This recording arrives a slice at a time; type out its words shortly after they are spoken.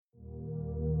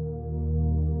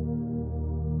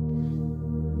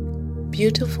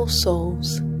Beautiful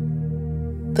souls,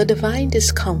 the divine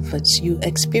discomforts you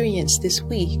experienced this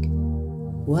week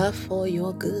were for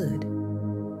your good.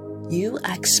 You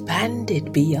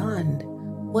expanded beyond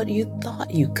what you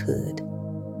thought you could.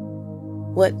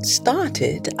 What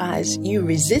started as you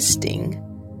resisting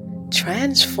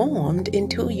transformed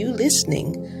into you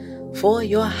listening for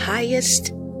your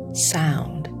highest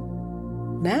sound.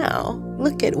 Now,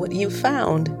 look at what you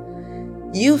found.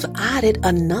 You've added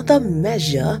another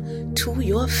measure to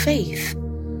your faith,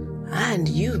 and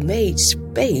you've made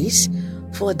space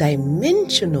for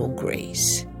dimensional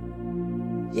grace.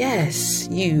 Yes,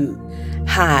 you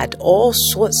had all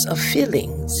sorts of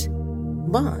feelings,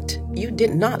 but you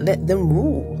did not let them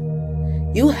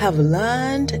rule. You have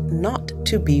learned not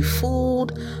to be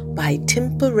fooled by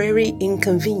temporary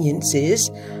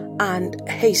inconveniences and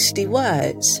hasty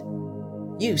words.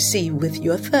 You see with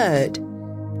your third,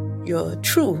 your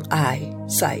true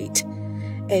eyesight,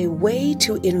 a way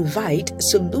to invite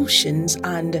solutions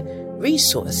and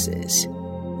resources.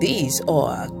 These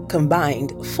are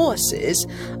combined forces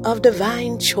of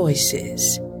divine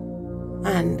choices.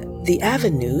 And the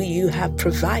avenue you have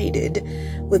provided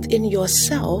within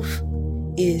yourself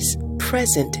is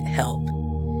present help,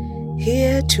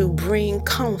 here to bring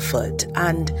comfort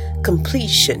and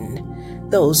completion,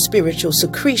 those spiritual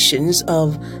secretions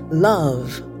of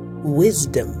love,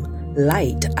 wisdom,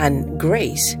 light, and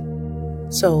grace.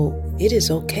 So it is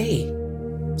okay.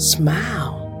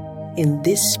 Smile in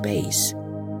this space.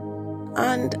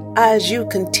 And as you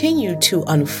continue to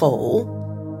unfold,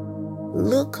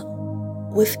 look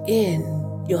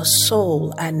within your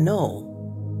soul and know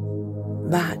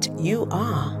that you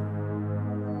are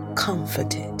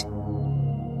comforted.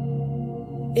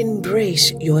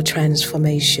 Embrace your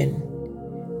transformation.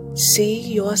 See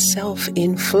yourself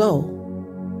in flow.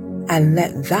 And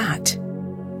let that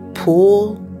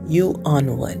pull you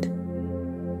onward.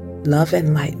 Love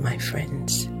and light, my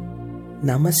friends.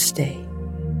 Namaste.